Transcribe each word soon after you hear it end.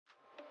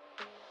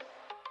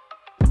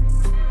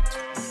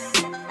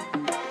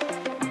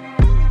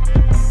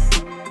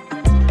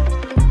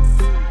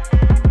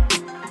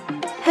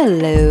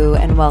Hello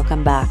and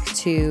welcome back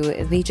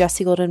to the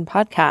Jessie Golden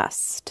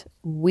podcast.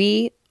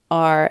 We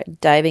are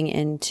diving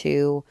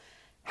into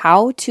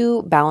how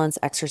to balance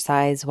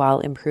exercise while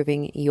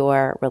improving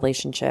your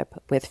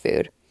relationship with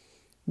food.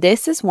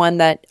 This is one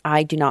that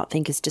I do not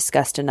think is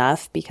discussed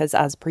enough because,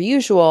 as per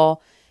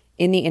usual,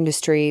 in the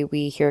industry,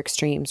 we hear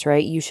extremes,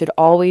 right? You should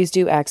always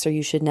do X or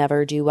you should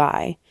never do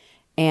Y.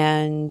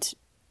 And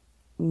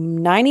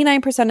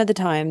 99% of the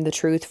time, the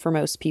truth for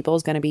most people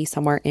is going to be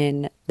somewhere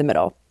in the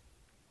middle.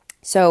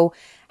 So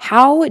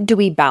how do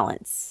we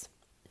balance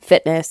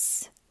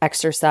fitness,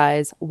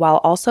 exercise, while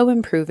also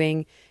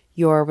improving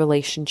your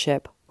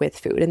relationship with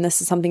food? And this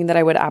is something that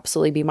I would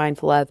absolutely be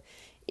mindful of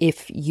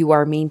if you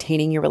are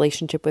maintaining your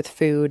relationship with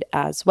food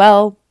as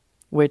well,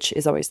 which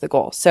is always the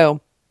goal.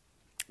 So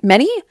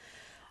many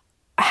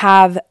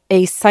have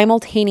a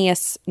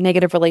simultaneous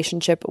negative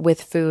relationship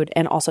with food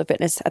and also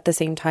fitness at the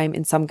same time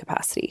in some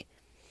capacity.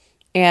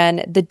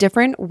 And the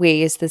different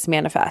ways this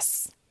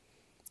manifests: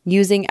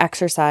 using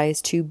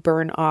exercise to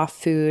burn off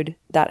food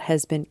that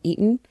has been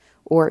eaten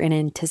or in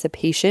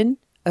anticipation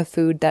of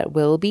food that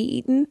will be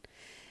eaten.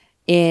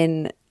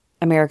 In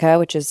America,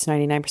 which is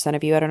 99%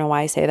 of you, I don't know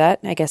why I say that.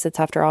 I guess it's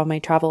after all my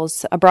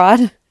travels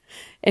abroad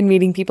and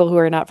meeting people who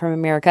are not from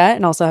America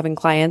and also having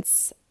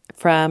clients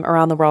from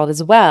around the world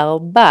as well.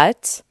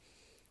 But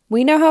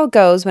we know how it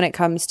goes when it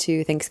comes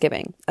to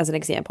Thanksgiving, as an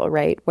example,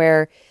 right?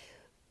 Where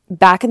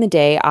back in the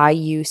day, I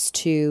used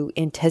to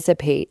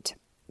anticipate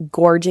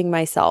gorging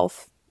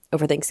myself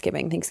over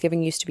Thanksgiving.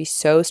 Thanksgiving used to be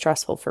so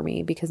stressful for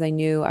me because I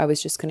knew I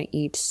was just going to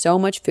eat so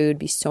much food,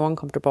 be so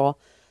uncomfortable.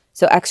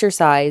 So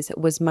exercise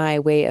was my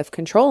way of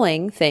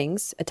controlling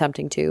things,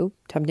 attempting to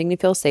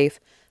feel safe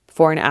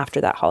before and after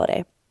that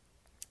holiday.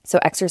 So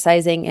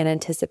exercising in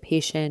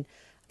anticipation of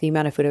the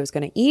amount of food I was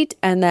going to eat,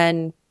 and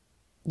then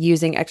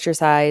using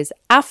exercise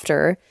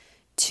after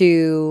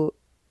to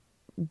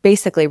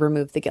basically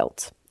remove the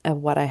guilt of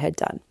what I had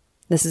done.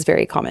 This is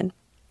very common.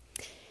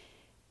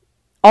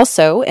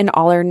 Also, an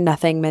all or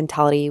nothing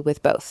mentality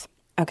with both.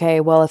 Okay,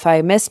 well, if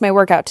I miss my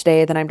workout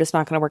today, then I'm just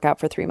not going to work out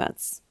for 3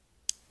 months.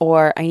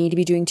 Or I need to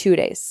be doing 2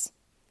 days,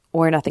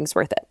 or nothing's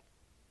worth it.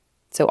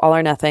 So all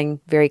or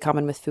nothing, very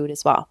common with food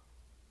as well.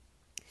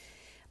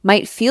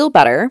 Might feel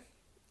better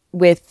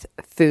with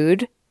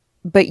food,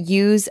 but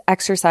use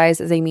exercise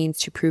as a means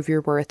to prove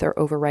your worth or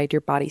override your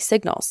body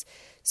signals.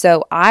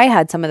 So I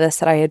had some of this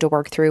that I had to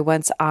work through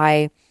once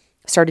I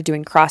started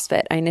doing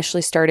CrossFit. I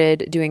initially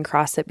started doing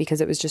CrossFit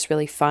because it was just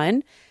really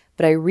fun,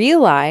 but I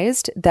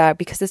realized that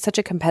because it's such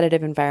a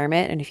competitive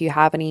environment, and if you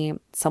have any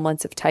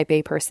semblance of type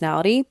A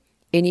personality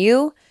in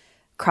you,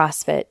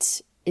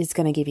 CrossFit is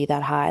going to give you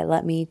that high,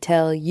 let me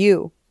tell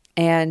you.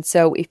 And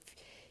so if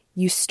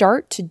you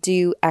start to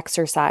do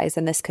exercise,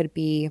 and this could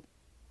be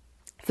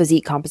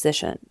physique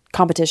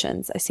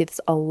competitions, I see this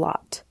a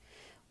lot,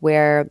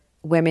 where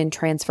women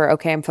transfer,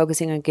 okay, I'm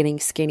focusing on getting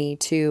skinny,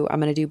 to I'm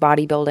going to do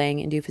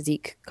bodybuilding and do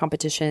physique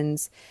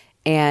competitions.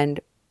 And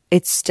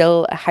it's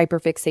still a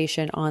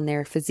hyperfixation on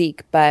their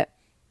physique. But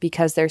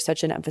because there's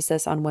such an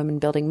emphasis on women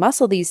building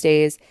muscle these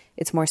days,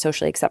 it's more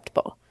socially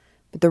acceptable.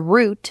 But the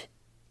root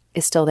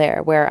is still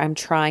there, where I'm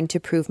trying to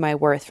prove my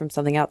worth from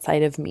something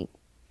outside of me.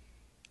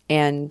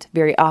 And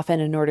very often,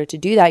 in order to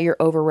do that, you're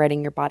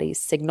overriding your body's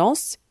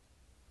signals,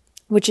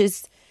 which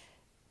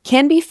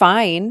can be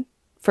fine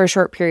for a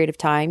short period of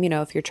time. You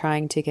know, if you're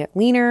trying to get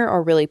leaner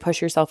or really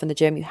push yourself in the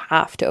gym, you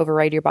have to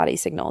override your body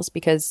signals,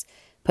 because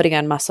putting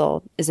on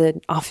muscle is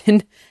an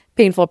often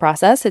painful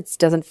process. It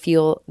doesn't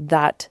feel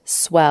that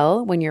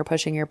swell when you're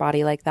pushing your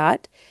body like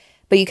that.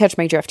 But you catch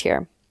my drift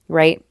here,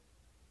 right?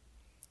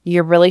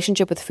 Your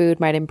relationship with food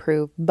might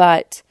improve,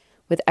 but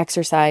with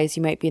exercise,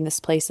 you might be in this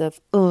place of,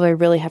 oh, I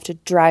really have to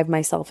drive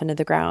myself into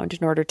the ground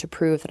in order to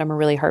prove that I'm a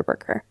really hard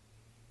worker.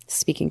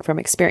 Speaking from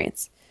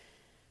experience.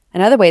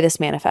 Another way this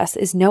manifests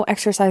is no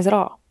exercise at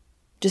all,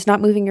 just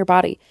not moving your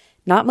body.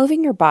 Not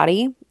moving your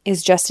body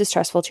is just as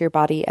stressful to your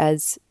body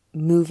as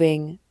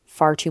moving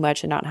far too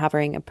much and not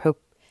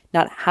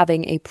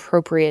having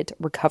appropriate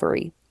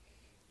recovery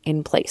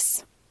in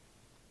place.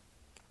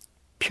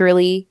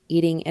 Purely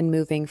eating and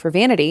moving for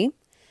vanity,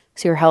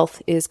 so your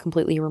health is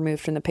completely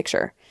removed from the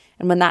picture.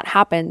 And when that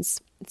happens,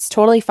 it's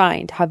totally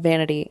fine to have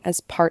vanity as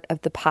part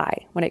of the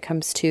pie when it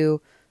comes to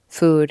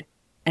food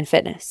and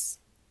fitness.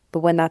 But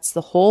when that's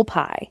the whole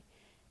pie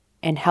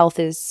and health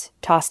is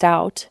tossed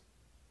out,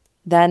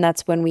 then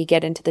that's when we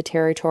get into the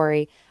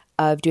territory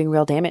of doing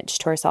real damage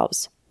to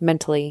ourselves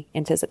mentally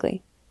and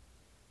physically.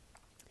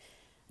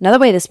 Another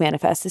way this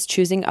manifests is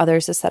choosing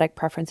others' aesthetic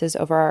preferences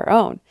over our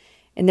own.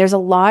 And there's a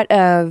lot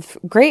of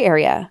gray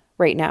area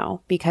right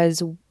now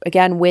because,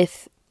 again,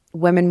 with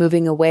women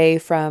moving away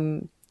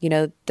from,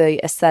 the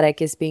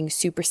aesthetic is being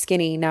super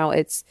skinny, now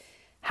it's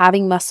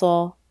having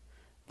muscle,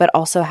 but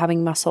also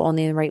having muscle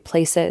only in the right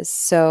places.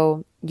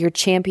 So you're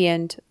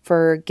championed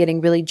for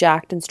getting really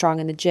jacked and strong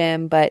in the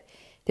gym, but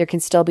there can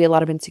still be a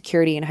lot of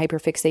insecurity and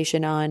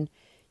hyperfixation on,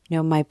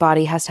 my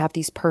body has to have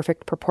these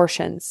perfect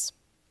proportions,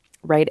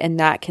 right? And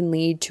that can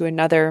lead to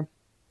another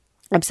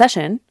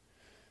obsession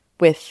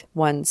with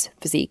one's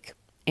physique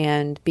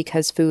And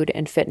because food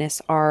and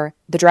fitness are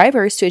the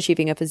drivers to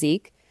achieving a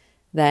physique,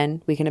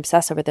 then we can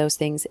obsess over those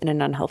things in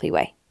an unhealthy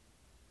way.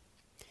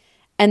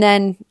 And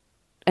then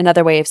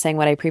another way of saying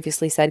what I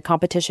previously said,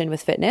 competition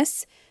with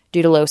fitness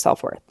due to low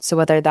self-worth. So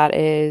whether that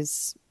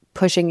is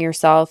pushing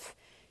yourself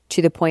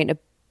to the point of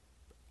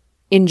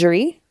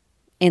injury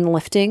in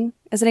lifting,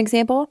 as an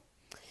example,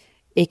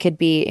 it could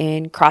be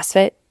in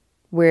CrossFit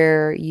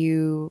where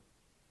you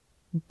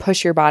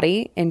push your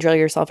body and drill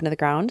yourself into the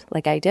ground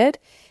like I did.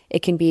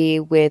 It can be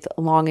with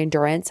long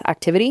endurance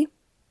activity,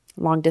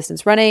 long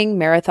distance running,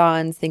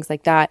 marathons, things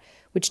like that,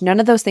 which none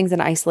of those things in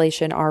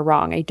isolation are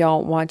wrong. I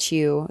don't want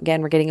you,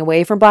 again, we're getting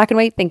away from black and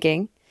white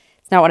thinking.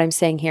 It's not what I'm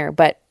saying here,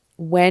 but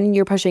when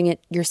you're pushing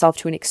yourself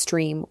to an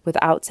extreme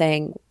without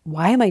saying,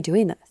 why am I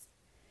doing this?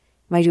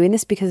 Am I doing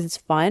this because it's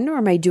fun, or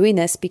am I doing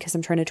this because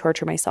I'm trying to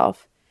torture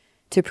myself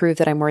to prove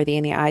that I'm worthy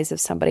in the eyes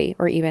of somebody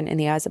or even in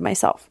the eyes of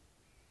myself?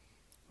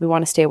 We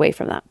want to stay away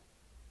from that.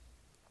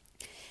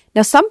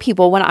 Now, some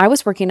people, when I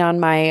was working on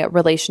my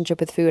relationship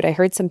with food, I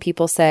heard some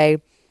people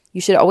say,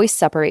 you should always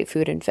separate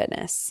food and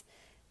fitness.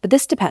 But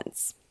this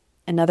depends.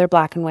 Another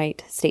black and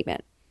white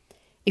statement.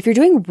 If you're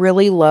doing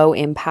really low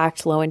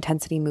impact, low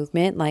intensity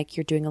movement, like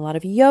you're doing a lot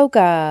of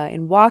yoga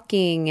and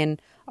walking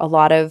and a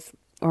lot of,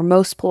 or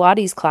most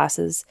Pilates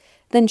classes,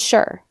 then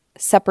sure,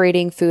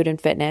 separating food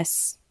and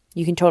fitness,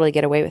 you can totally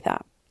get away with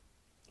that.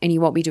 And you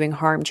won't be doing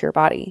harm to your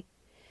body.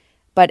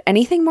 But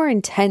anything more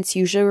intense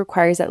usually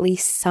requires at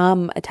least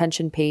some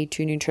attention paid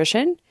to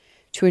nutrition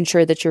to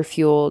ensure that you're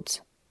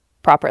fueled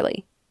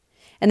properly.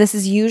 And this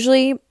is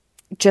usually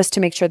just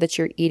to make sure that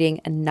you're eating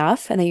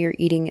enough and that you're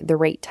eating the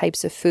right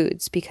types of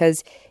foods.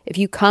 Because if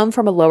you come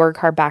from a lower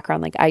carb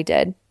background like I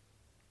did,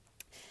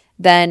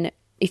 then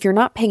if you're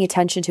not paying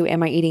attention to,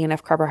 am I eating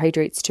enough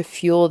carbohydrates to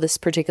fuel this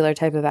particular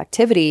type of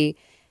activity,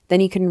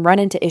 then you can run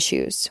into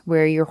issues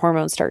where your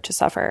hormones start to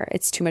suffer.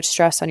 It's too much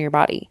stress on your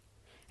body.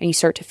 And you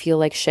start to feel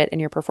like shit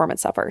and your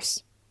performance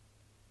suffers.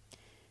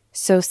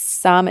 So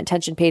some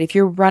attention paid. If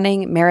you're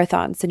running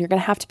marathons, then you're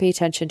going to have to pay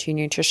attention to your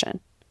nutrition.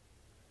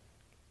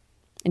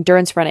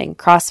 Endurance running,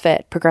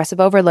 CrossFit, progressive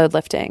overload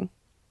lifting,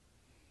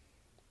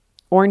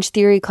 Orange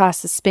Theory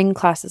classes, spin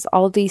classes,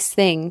 all of these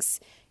things,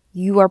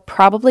 you are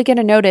probably going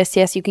to notice,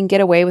 yes, you can get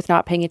away with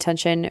not paying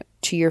attention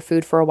to your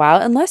food for a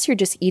while, unless you're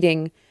just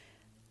eating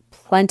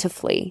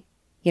plentifully,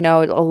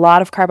 a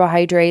lot of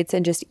carbohydrates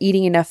and just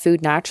eating enough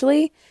food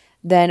naturally,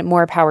 then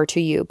more power to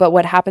you. But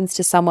what happens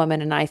to some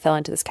women, and I fell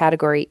into this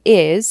category,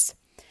 is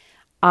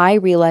I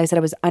realized that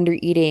I was under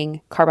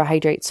eating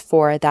carbohydrates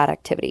for that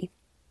activity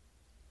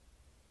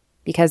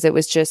because it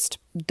was just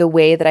the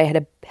way that I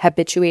had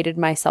habituated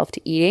myself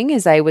to eating,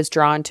 as I was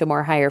drawn to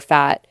more higher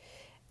fat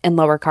and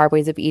lower carb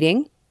ways of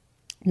eating,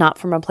 not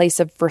from a place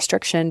of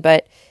restriction,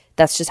 but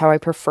that's just how I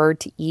preferred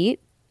to eat.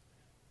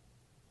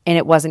 And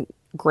it wasn't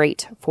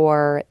great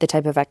for the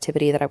type of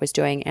activity that I was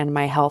doing, and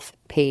my health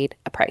paid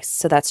a price.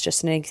 So that's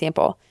just an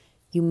example.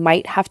 You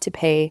might have to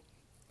pay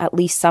at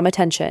least some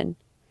attention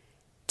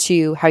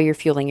to how you're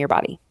fueling your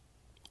body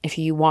if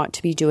you want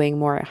to be doing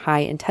more high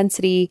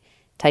intensity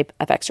type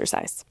of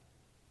exercise.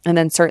 And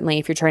then certainly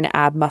if you're trying to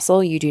add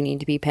muscle, you do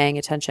need to be paying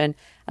attention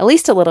at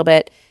least a little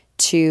bit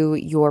to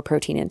your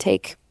protein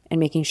intake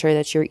and making sure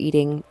that you're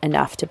eating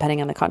enough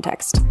depending on the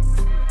context.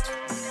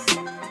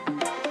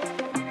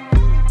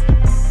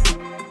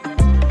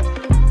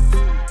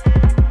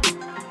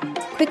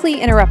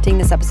 Quickly interrupting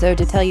this episode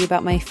to tell you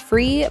about my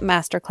free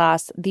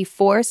masterclass, The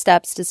 4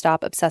 Steps to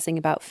Stop Obsessing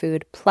About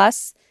Food,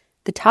 plus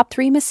the top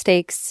 3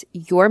 mistakes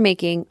you're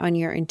making on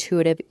your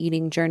intuitive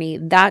eating journey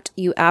that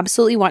you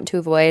absolutely want to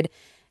avoid.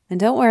 And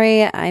don't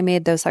worry, I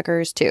made those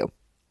suckers too.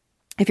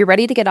 If you're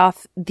ready to get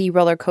off the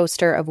roller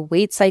coaster of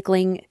weight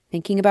cycling,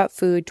 thinking about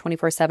food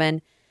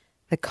 24/7,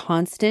 the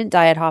constant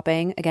diet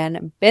hopping,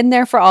 again, been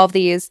there for all of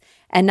these,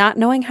 and not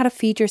knowing how to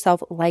feed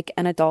yourself like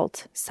an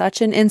adult, such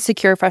an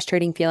insecure,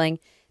 frustrating feeling,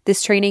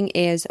 this training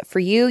is for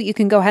you. You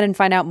can go ahead and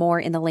find out more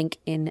in the link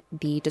in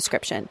the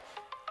description.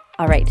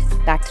 All right,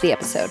 back to the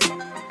episode.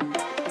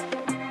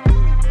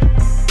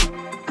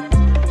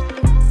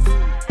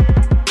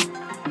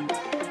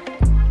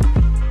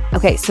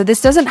 Okay, so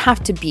this doesn't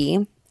have to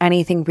be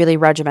anything really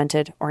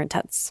regimented or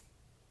intense.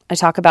 I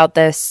talk about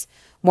this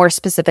more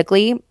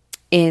specifically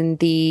in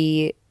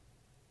the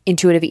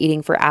intuitive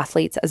eating for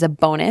athletes as a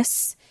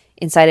bonus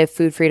inside of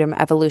Food Freedom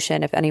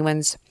Evolution, if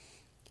anyone's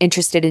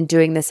interested in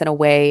doing this in a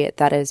way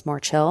that is more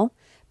chill.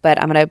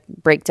 But I'm going to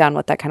break down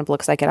what that kind of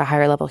looks like at a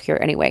higher level here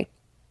anyway.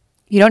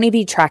 You don't need to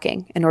be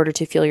tracking in order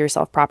to fuel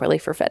yourself properly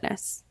for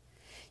fitness.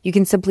 You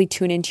can simply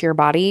tune into your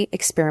body,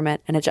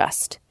 experiment, and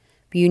adjust.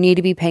 But you need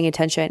to be paying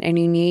attention, and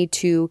you need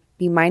to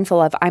be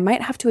mindful of, I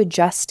might have to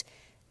adjust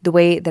the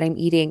way that I'm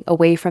eating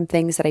away from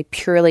things that I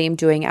purely am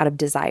doing out of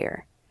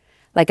desire.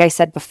 Like I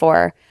said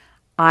before,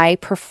 I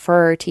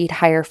prefer to eat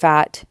higher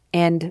fat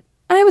and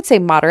I would say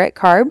moderate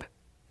carb.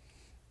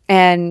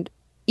 And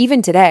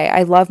even today,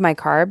 I love my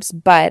carbs,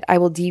 but I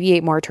will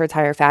deviate more towards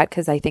higher fat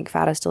because I think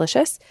fat is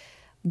delicious.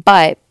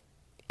 But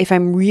if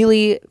I'm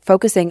really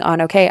focusing on,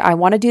 okay, I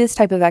want to do this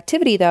type of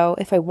activity though,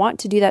 if I want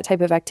to do that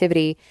type of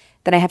activity,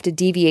 then I have to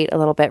deviate a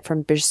little bit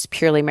from just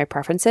purely my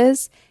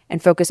preferences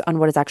and focus on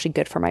what is actually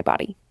good for my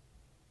body.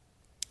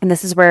 And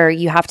this is where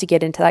you have to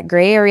get into that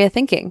gray area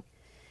thinking.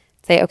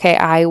 Say, okay,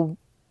 I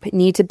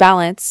need to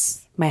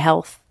balance my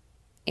health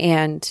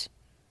and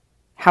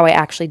how I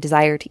actually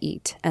desire to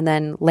eat, and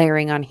then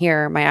layering on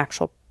here my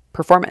actual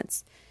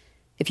performance.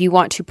 If you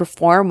want to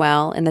perform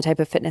well in the type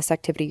of fitness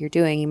activity you're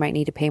doing, you might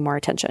need to pay more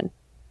attention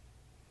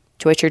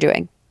to what you're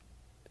doing.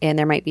 And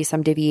there might be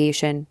some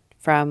deviation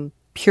from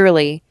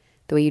purely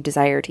the way you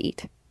desire to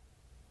eat.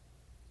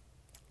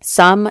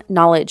 Some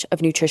knowledge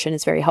of nutrition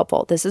is very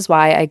helpful. This is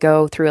why I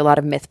go through a lot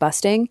of myth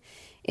busting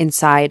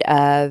inside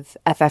of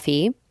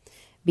FFE,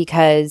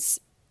 because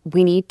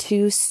we need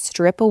to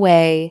strip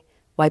away,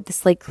 wipe the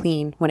slate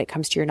clean when it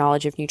comes to your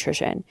knowledge of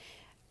nutrition.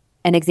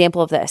 An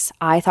example of this,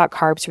 I thought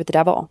carbs were the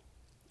devil.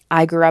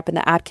 I grew up in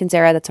the Atkins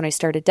era. That's when I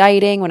started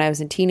dieting when I was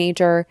a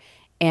teenager.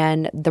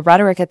 And the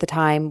rhetoric at the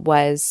time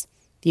was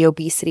the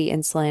obesity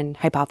insulin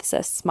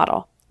hypothesis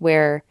model,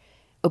 where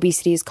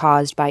obesity is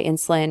caused by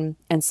insulin.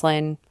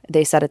 Insulin,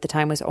 they said at the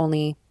time, was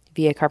only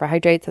via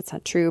carbohydrates. That's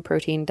not true.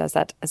 Protein does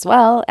that as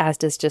well, as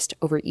does just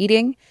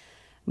overeating.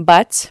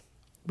 But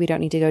we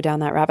don't need to go down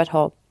that rabbit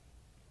hole.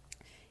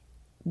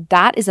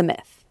 That is a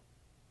myth.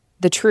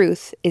 The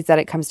truth is that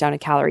it comes down to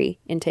calorie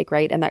intake,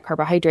 right? And that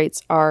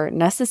carbohydrates are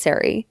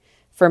necessary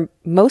for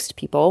most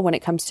people when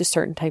it comes to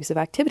certain types of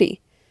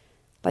activity,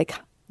 like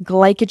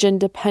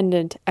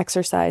glycogen-dependent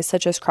exercise,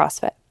 such as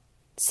CrossFit,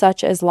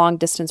 such as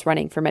long-distance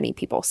running for many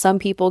people. Some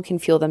people can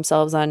fuel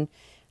themselves on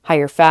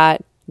higher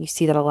fat. You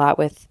see that a lot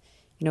with,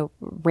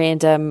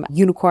 random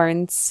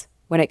unicorns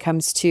when it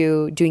comes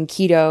to doing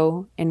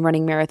keto and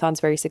running marathons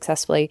very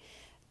successfully.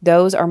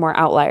 Those are more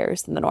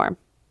outliers than the norm.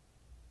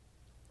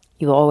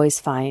 You will always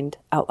find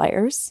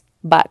outliers,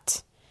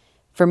 but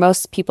for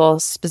most people,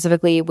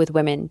 specifically with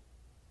women,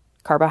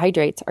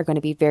 carbohydrates are going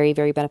to be very,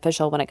 very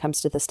beneficial when it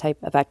comes to this type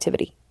of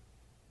activity.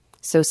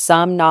 So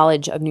some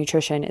knowledge of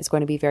nutrition is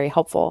going to be very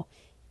helpful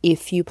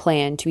if you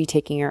plan to be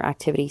taking your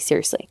activity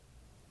seriously.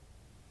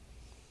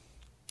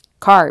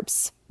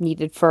 Carbs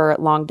needed for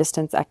long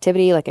distance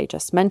activity, like I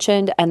just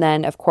mentioned, and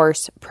then of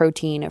course,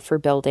 protein for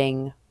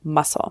building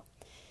muscle.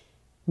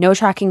 No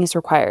tracking is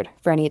required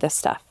for any of this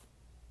stuff.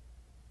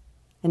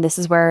 And this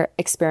is where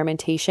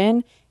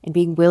experimentation and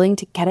being willing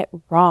to get it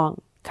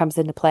wrong comes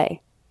into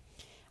play.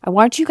 I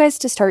want you guys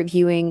to start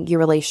viewing your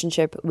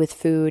relationship with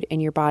food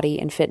and your body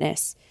and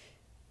fitness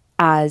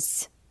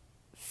as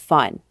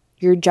fun.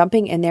 You're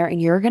jumping in there and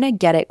you're going to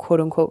get it,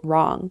 quote unquote,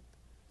 wrong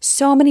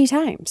so many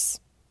times.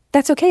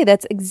 That's okay.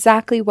 That's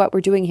exactly what we're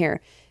doing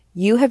here.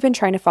 You have been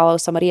trying to follow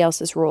somebody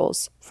else's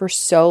rules for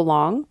so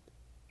long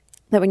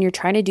that when you're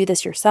trying to do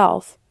this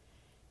yourself,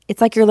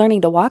 it's like you're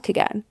learning to walk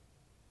again.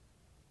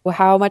 Well,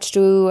 how much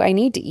do I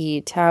need to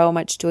eat? How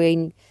much do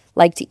I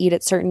like to eat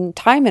at certain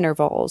time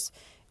intervals?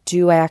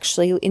 Do I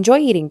actually enjoy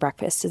eating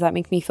breakfast? Does that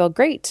make me feel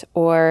great?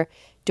 Or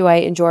do I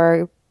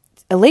enjoy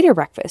a later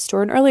breakfast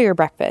or an earlier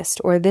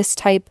breakfast or this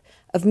type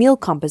of meal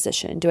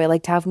composition? Do I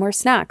like to have more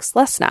snacks,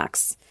 less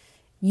snacks?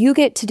 You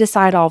get to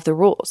decide all of the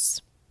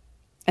rules.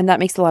 And that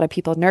makes a lot of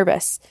people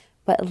nervous,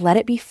 but let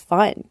it be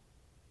fun.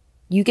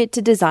 You get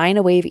to design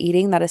a way of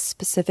eating that is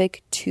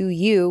specific to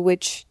you,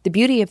 which the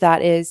beauty of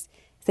that is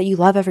that you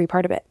love every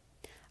part of it.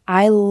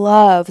 I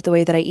love the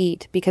way that I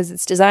eat because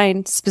it's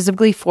designed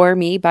specifically for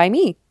me by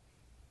me.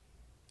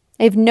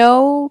 I have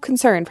no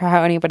concern for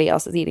how anybody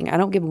else is eating. I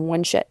don't give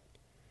one shit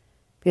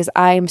because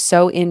I am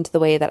so into the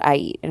way that I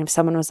eat. And if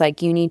someone was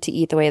like, you need to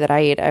eat the way that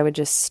I eat, I would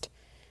just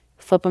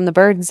flip them the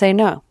bird and say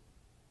no.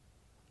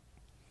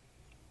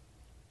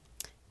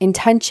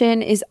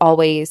 Intention is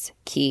always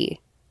key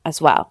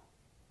as well.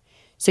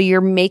 So you're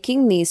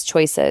making these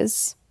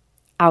choices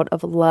out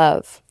of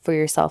love for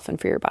yourself and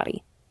for your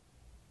body.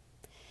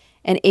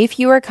 And if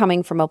you are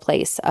coming from a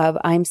place of,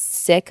 I'm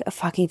sick of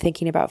fucking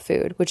thinking about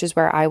food, which is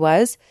where I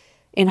was,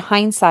 in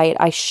hindsight,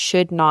 I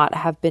should not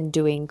have been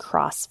doing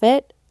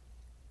CrossFit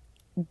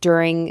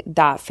during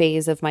that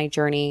phase of my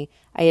journey.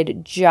 I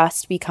had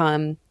just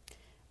become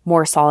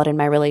more solid in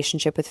my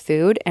relationship with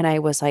food. And I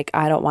was like,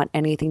 I don't want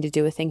anything to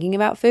do with thinking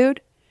about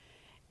food.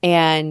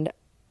 And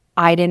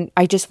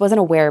I just wasn't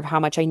aware of how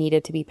much I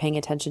needed to be paying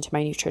attention to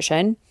my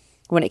nutrition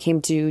when it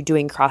came to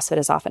doing CrossFit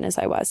as often as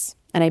I was.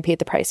 And I paid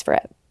the price for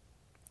it.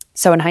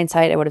 So in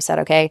hindsight, I would have said,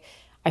 okay,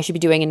 I should be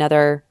doing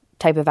another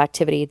type of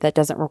activity that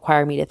doesn't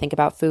require me to think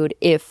about food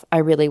if I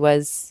really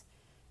was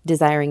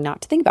desiring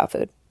not to think about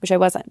food, which I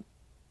wasn't,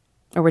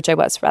 or which I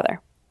was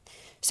rather.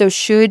 So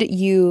should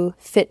you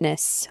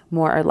fitness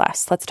more or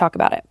less? Let's talk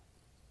about it.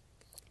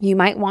 You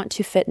might want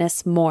to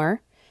fitness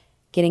more,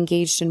 get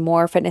engaged in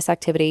more fitness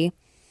activity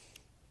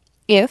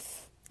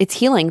if it's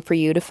healing for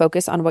you to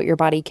focus on what your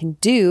body can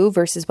do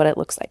versus what it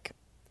looks like.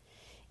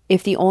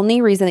 If the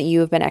only reason that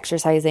you have been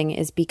exercising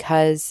is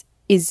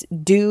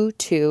due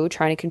to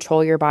trying to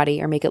control your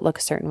body or make it look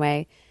a certain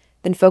way,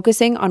 then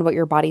focusing on what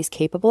your body's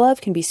capable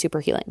of can be super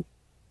healing.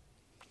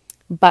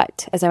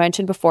 But as I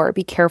mentioned before,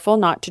 be careful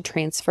not to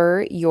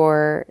transfer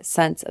your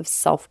sense of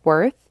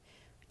self-worth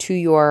to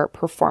your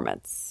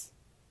performance.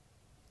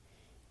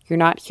 You're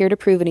not here to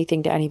prove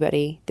anything to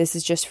anybody. This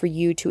is just for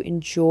you to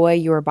enjoy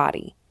your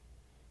body,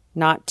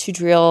 not to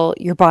drill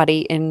your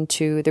body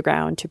into the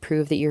ground to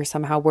prove that you're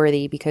somehow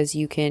worthy because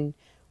you can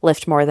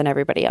lift more than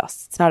everybody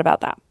else. It's not about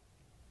that.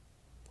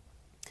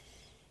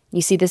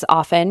 You see this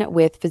often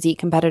with physique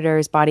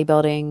competitors,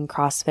 bodybuilding,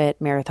 CrossFit,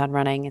 marathon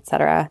running,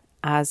 etc.,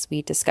 as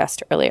we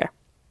discussed earlier.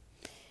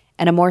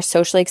 And a more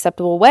socially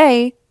acceptable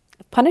way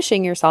of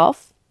punishing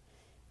yourself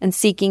and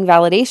seeking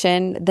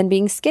validation than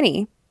being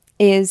skinny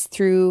is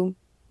through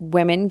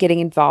women getting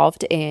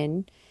involved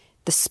in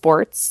the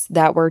sports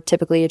that were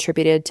typically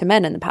attributed to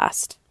men in the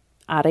past,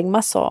 adding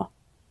muscle,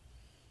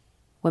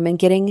 women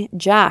getting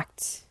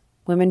jacked,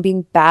 women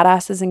being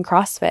badasses in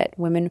CrossFit,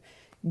 women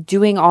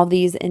doing all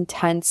these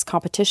intense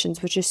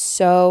competitions, which is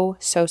so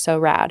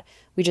rad.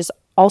 We just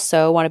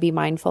also want to be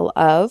mindful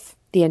of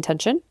the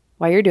intention,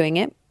 why you're doing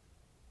it.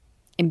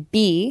 And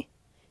B,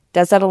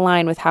 does that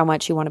align with how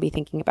much you want to be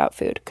thinking about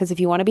food? Because if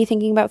you want to be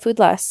thinking about food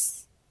less,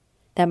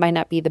 that might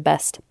not be the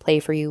best play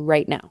for you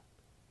right now.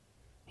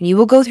 And you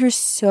will go through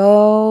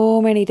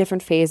so many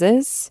different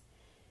phases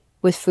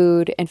with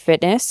food and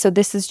fitness. So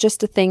this is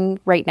just a thing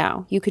right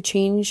now. You could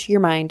change your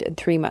mind in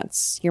 3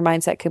 months. Your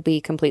mindset could be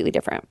completely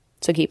different.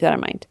 So keep that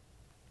in mind.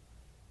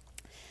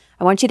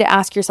 I want you to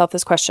ask yourself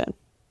this question.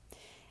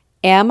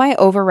 Am I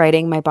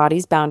overriding my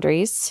body's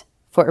boundaries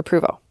for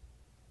approval?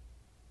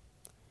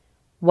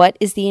 What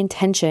is the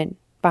intention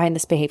behind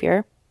this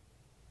behavior?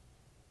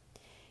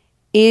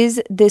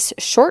 Is this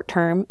short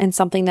term and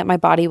something that my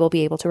body will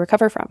be able to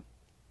recover from?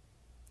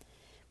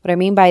 What I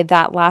mean by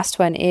that last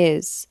one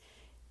is,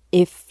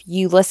 if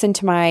you listen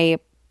to my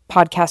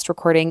podcast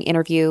recording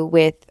interview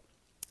with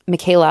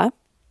Michaela,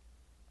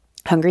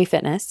 Hungry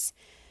Fitness,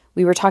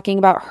 we were talking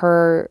about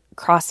her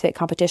CrossFit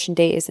competition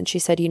days, and she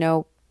said,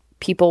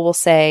 people will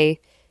say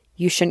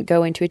you shouldn't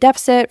go into a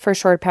deficit for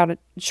a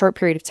short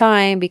period of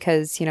time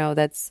because,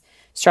 that's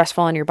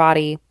stressful on your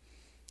body.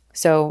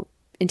 So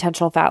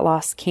intentional fat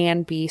loss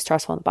can be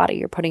stressful on the body.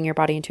 You're putting your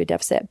body into a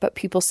deficit. But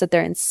people sit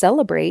there and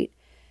celebrate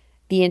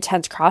the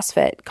intense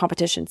CrossFit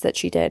competitions that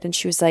she did. And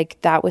she was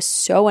like, that was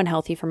so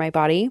unhealthy for my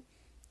body.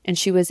 And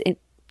she was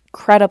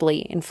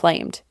incredibly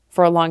inflamed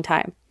for a long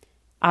time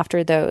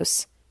after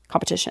those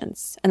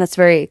competitions. And that's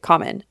very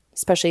common,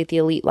 especially at the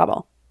elite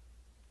level.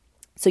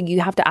 So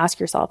you have to ask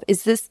yourself,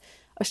 is this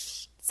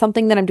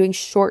something that I'm doing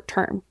short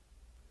term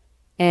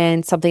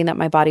and something that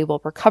my body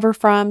will recover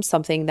from,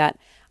 something that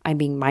I'm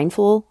being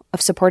mindful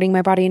of supporting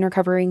my body and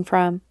recovering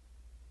from?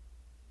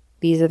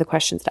 These are the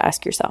questions to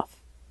ask yourself.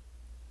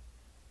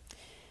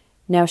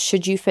 Now,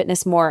 should you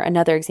fitness more?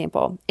 Another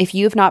example. If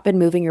you have not been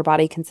moving your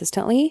body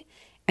consistently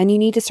and you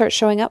need to start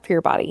showing up for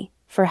your body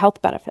for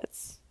health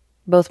benefits,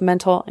 both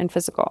mental and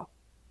physical.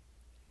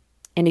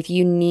 And if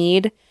you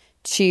need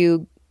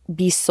to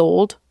be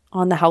sold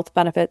on the health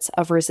benefits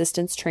of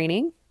resistance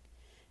training,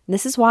 and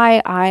this is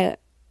why I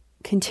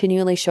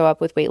continually show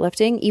up with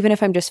weightlifting, even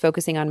if I'm just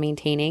focusing on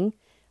maintaining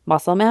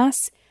muscle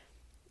mass.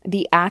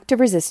 The act of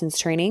resistance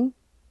training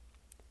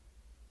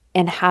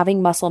and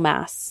having muscle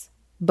mass,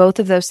 both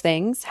of those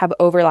things have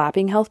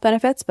overlapping health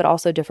benefits, but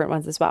also different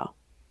ones as well.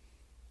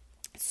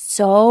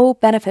 So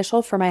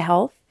beneficial for my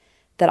health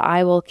that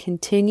I will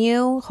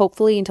continue,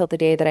 hopefully until the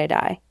day that I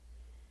die,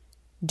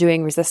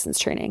 doing resistance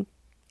training.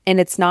 And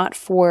it's not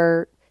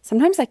for,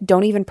 sometimes I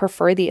don't even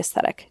prefer the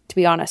aesthetic, to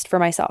be honest, for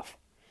myself.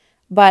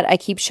 But I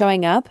keep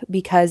showing up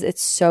because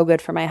it's so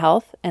good for my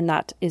health, and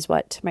that is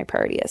what my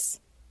priority is.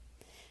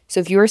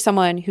 So if you are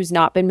someone who's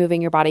not been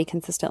moving your body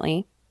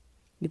consistently,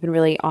 you've been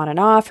really on and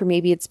off, or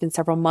maybe it's been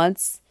several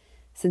months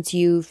since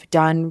you've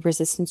done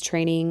resistance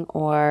training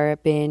or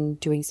been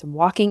doing some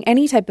walking,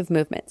 any type of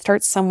movement,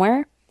 start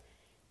somewhere,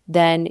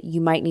 then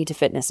you might need to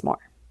fitness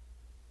more.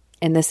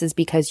 And this is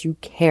because you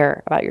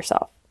care about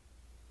yourself.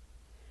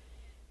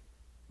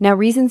 Now,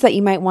 reasons that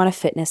you might want to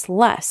fitness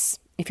less.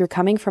 If you're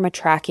coming from a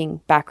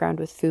tracking background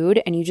with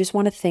food and you just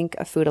want to think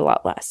of food a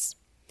lot less.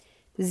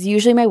 This is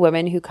usually my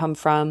women who come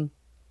from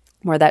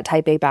more that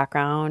type A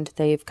background.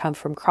 They've come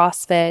from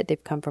CrossFit.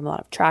 They've come from a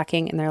lot of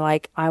tracking. And they're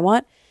like, I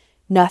want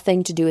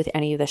nothing to do with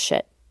any of this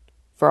shit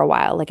for a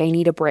while. Like, I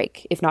need a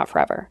break, if not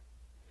forever.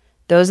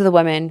 Those are the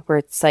women where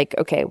it's like,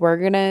 okay, we're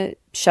going to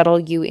shuttle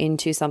you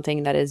into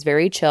something that is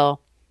very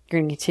chill.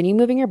 You're going to continue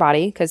moving your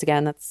body because,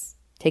 again, that's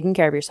taking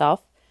care of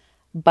yourself.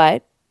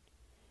 But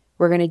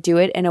we're going to do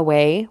it in a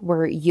way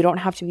where you don't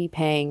have to be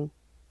paying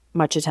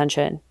much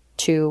attention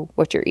to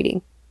what you're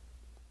eating.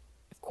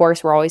 Of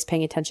course, we're always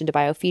paying attention to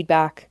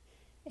biofeedback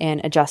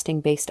and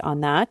adjusting based on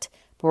that,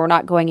 but we're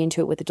not going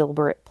into it with a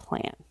deliberate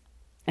plan.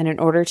 And in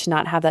order to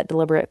not have that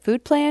deliberate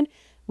food plan,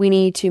 we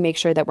need to make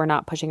sure that we're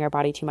not pushing our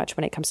body too much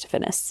when it comes to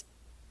fitness.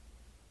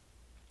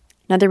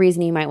 Another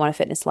reason you might want to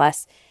fitness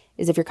less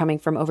is if you're coming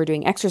from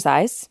overdoing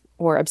exercise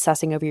or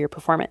obsessing over your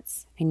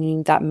performance and you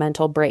need that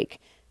mental break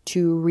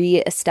to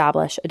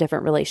reestablish a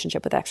different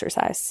relationship with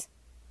exercise.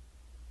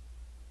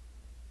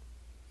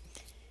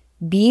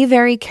 Be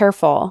very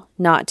careful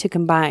not to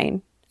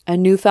combine a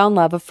newfound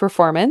love of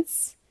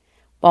performance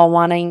while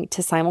wanting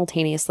to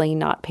simultaneously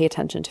not pay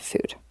attention to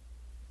food.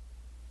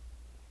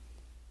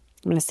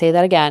 I'm going to say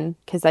that again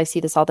because I see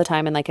this all the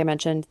time. And like I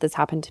mentioned, this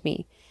happened to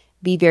me.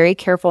 Be very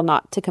careful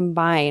not to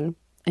combine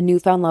a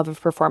newfound love of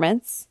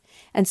performance.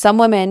 And some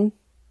women,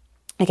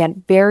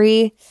 again,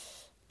 the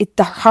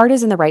heart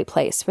is in the right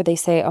place where they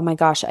say, oh my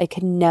gosh, I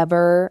could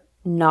never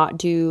not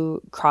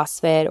do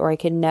CrossFit, or I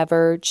could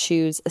never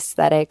choose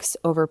aesthetics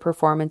over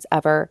performance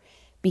ever,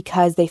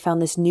 because they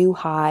found this new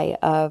high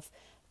of,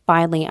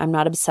 finally, I'm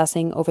not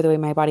obsessing over the way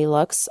my body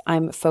looks.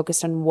 I'm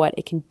focused on what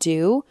it can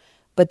do,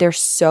 but they're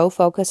so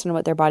focused on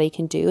what their body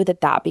can do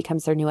that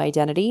becomes their new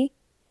identity.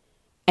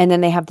 And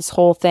then they have this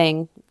whole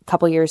thing a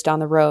couple years down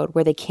the road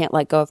where they can't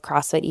let go of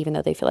CrossFit even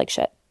though they feel like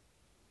shit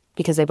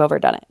because they've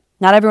overdone it.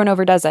 Not everyone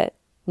overdoes it.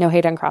 No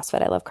hate on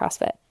CrossFit. I love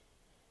CrossFit.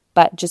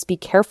 But just be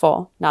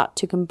careful not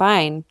to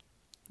combine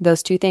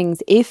those two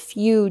things if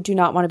you do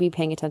not want to be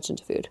paying attention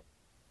to food.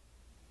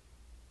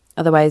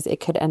 Otherwise, it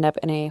could end up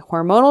in a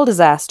hormonal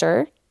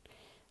disaster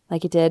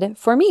like it did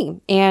for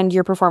me, and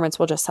your performance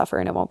will just suffer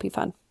and it won't be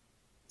fun.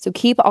 So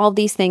keep all of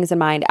these things in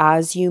mind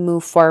as you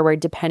move forward,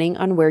 depending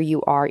on where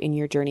you are in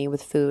your journey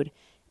with food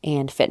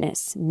and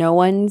fitness. No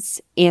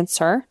one's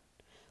answer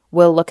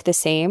will look the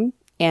same,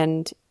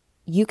 and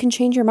you can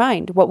change your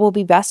mind. What will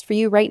be best for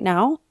you right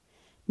now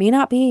may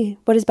not be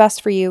what is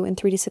best for you in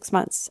 3 to 6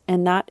 months,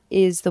 and that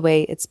is the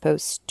way it's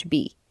supposed to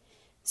be.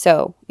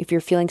 So if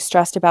you're feeling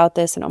stressed about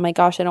this and, oh my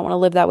gosh, I don't want to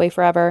live that way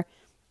forever,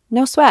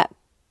 no sweat.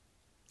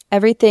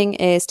 Everything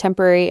is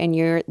temporary and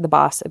you're the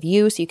boss of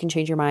you, so you can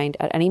change your mind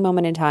at any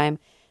moment in time.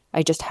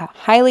 I just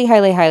highly,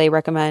 highly, highly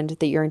recommend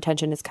that your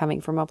intention is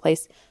coming from a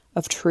place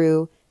of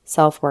true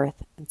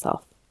self-worth and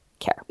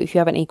self-care. If you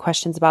have any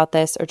questions about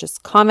this or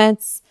just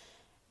comments,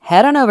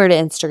 head on over to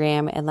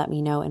Instagram and let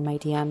me know in my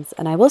DMs,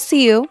 and I will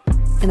see you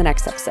in the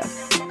next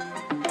episode.